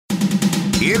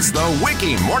It's the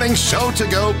Wiki Morning Show To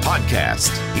Go podcast.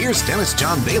 Here's Dennis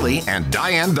John Bailey and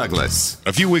Diane Douglas.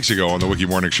 A few weeks ago on the Wiki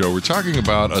Morning Show, we're talking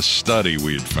about a study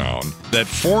we had found that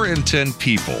 4 in 10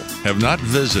 people have not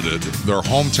visited their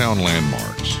hometown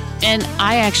landmarks. And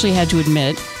I actually had to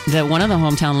admit that one of the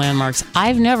hometown landmarks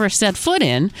I've never set foot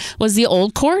in was the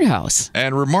Old Courthouse.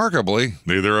 And remarkably,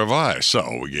 neither have I.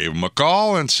 So we gave them a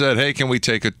call and said, hey, can we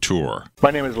take a tour? My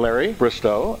name is Larry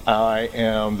Bristow. I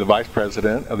am the Vice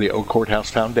President of the Old Courthouse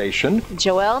Foundation.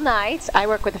 Joelle Knight. I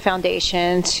work with the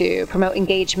foundation to promote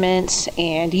engagement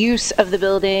and use of the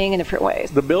building in different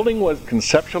ways. The building was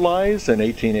conceptualized in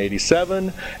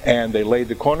 1887, and they laid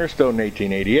the cornerstone in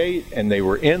 1888, and they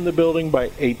were in the building by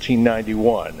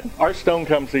 1891. Our stone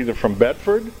comes either from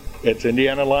Bedford, it's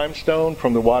Indiana limestone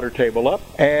from the water table up,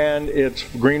 and it's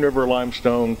Green River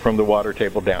limestone from the water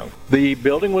table down. The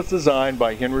building was designed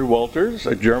by Henry Wolters,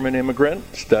 a German immigrant,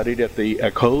 studied at the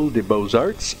École des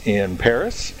Beaux-Arts in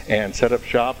Paris, and set up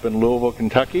shop in Louisville,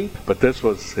 Kentucky. But this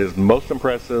was his most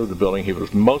impressive, the building he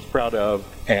was most proud of,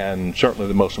 and certainly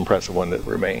the most impressive one that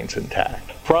remains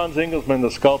intact. Franz Engelsmann, the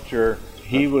sculptor,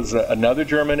 he was another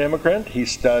German immigrant. He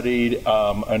studied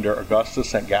under Augustus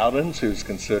St. Gaudens, who's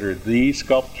considered the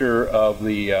sculptor of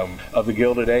the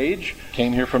Gilded Age.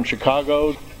 Came here from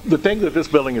Chicago. The thing that this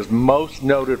building is most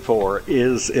noted for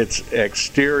is its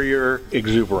exterior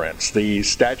exuberance, the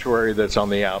statuary that's on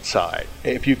the outside.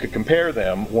 If you could compare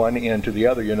them one end to the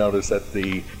other, you'll notice that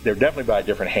they're definitely by a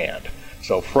different hand.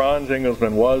 So Franz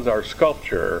Engelsmann was our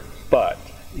sculptor, but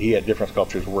he had different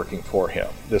sculptors working for him.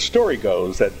 The story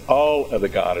goes that all of the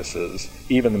goddesses,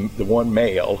 even the one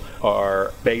male,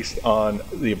 are based on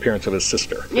the appearance of his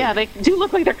sister. Yeah, they do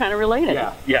look like they're kind of related.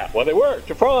 Yeah. Well, they were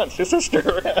to Franz, his sister.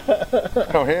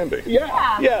 How handy.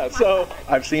 Yeah. So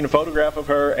I've seen a photograph of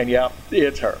her, and yeah,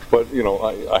 it's her. But, you know,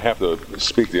 I have to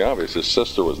speak the obvious. His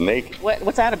sister was naked.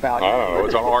 What's that about? I don't know.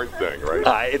 It's an art thing,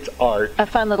 right? It's art. A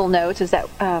fun little note is that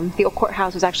the Old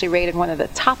Courthouse was actually rated one of the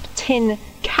top 10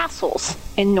 castles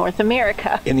in North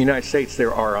America. In the United States,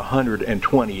 there are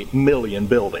 120 million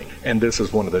buildings, and this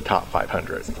is one of the top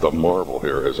 500. The marble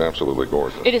here is absolutely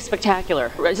gorgeous. It is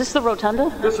spectacular. Is this the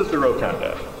rotunda? This is the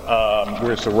rotunda.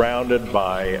 We're surrounded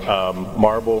by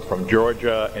marble from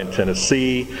Georgia and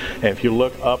Tennessee, and if you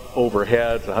look up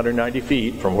overhead, it's 190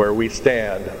 feet from where we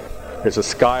stand. There's a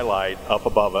skylight up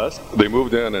above us. They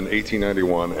moved in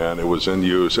 1891, and it was in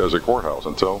use as a courthouse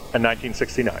until? In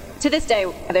 1969. To this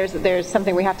day, there's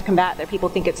something we have to combat that people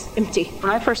think it's empty.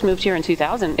 When I first moved here in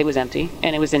 2000, it was empty,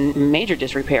 and it was in major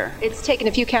disrepair. It's taken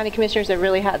a few county commissioners that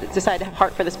really had decided to have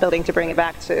heart for this building to bring it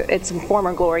back to its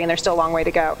former glory, and there's still a long way to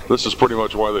go. This is pretty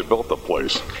much why they built the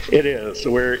place. It is.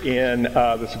 So we're in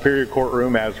the Superior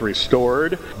Courtroom as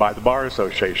restored by the Bar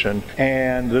Association,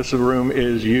 and this room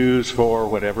is used for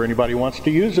whatever anybody wants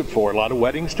to use it for. A lot of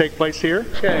weddings take place here.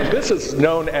 Okay, this is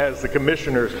known as the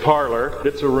Commissioner's Parlor.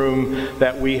 It's a room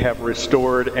that we have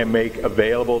restored and make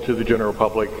available to the general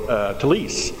public to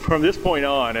lease. From this point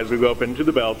on, as we go up into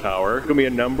the bell tower, there's going to be a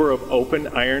number of open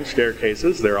iron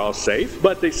staircases. They're all safe,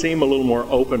 but they seem a little more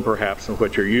open perhaps than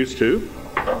what you're used to.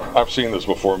 I've seen this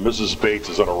before. Mrs. Bates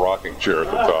is in a rocking chair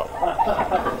at the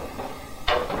top.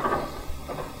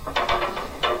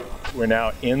 We're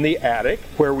now in the attic.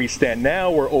 Where we stand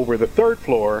now, we're over the 3rd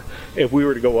floor. If we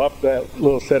were to go up that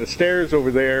little set of stairs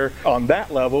over there, on that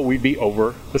level, we'd be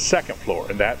over the 2nd floor.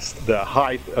 And that's the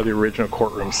height of the original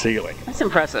courtroom ceiling. That's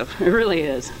impressive. It really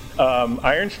is.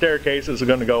 Iron staircases are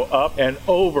going to go up and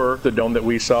over the dome that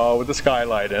we saw with the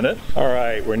skylight in it. All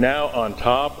right, we're now on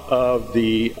top of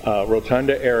the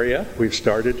rotunda area. We've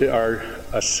started our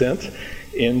ascent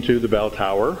into the bell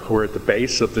tower. We're at the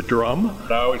base of the drum.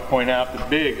 I always point out the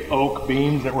big oak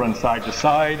beams that run side to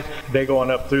side. They go on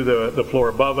up through the floor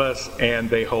above us, and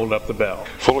they hold up the bell.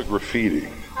 Full of graffiti.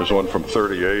 There's one from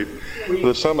 38.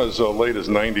 There's some as late as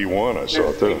 91, I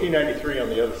saw too. 1893 on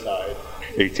the other side.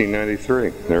 1893.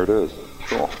 There it is.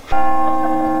 Cool.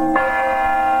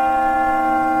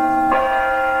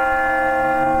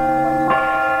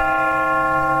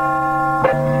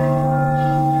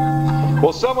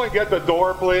 Will someone get the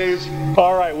door, please?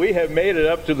 All right, we have made it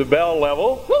up to the bell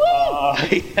level.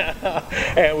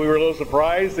 And we were a little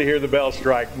surprised to hear the bell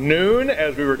strike noon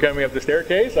as we were coming up the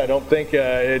staircase. I don't think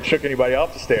it shook anybody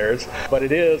off the stairs, but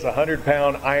it is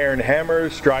 100-pound iron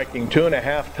hammers striking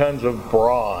 2.5 tons of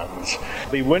bronze.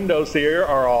 The windows here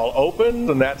are all open,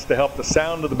 and that's to help the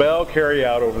sound of the bell carry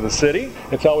out over the city.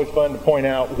 It's always fun to point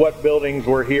out what buildings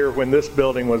were here when this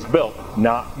building was built.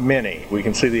 Not many. We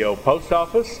can see the old post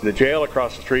office, the jail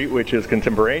across the street, which is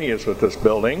contemporaneous with this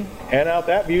building, and out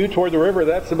that view toward the river,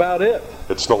 that's about it.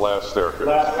 It's the last staircase.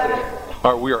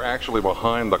 We are actually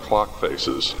behind the clock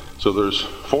faces, so there's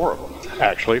 4 of them.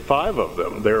 Actually, 5 of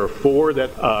them. There are 4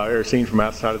 that are seen from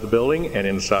outside of the building, and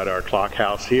inside our clock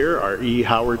house here, our E.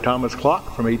 Howard Thomas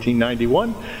clock from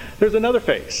 1891, there's another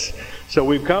face. So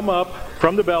we've come up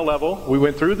from the bell level, we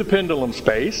went through the pendulum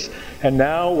space, and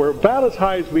now we're about as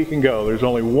high as we can go. There's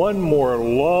only one more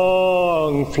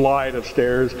long flight of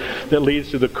stairs that leads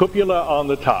to the cupola on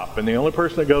the top, and the only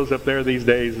person that goes up there these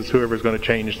days is whoever's going to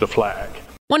change the flag.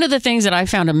 One of the things that I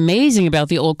found amazing about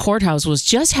the old courthouse was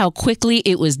just how quickly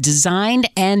it was designed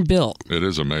and built. It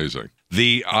is amazing.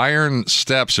 The iron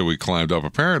steps that we climbed up,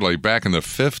 apparently back in the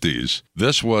 50s,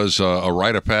 this was a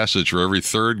rite of passage for every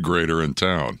 3rd grader in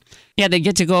town. Yeah, they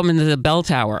get to go up into the bell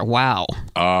tower. Wow.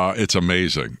 It's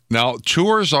amazing. Now,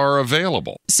 tours are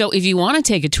available. So if you want to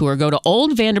take a tour, go to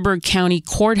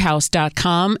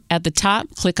oldvanderburgcountycourthouse.com. At the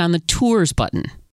top, click on the tours button.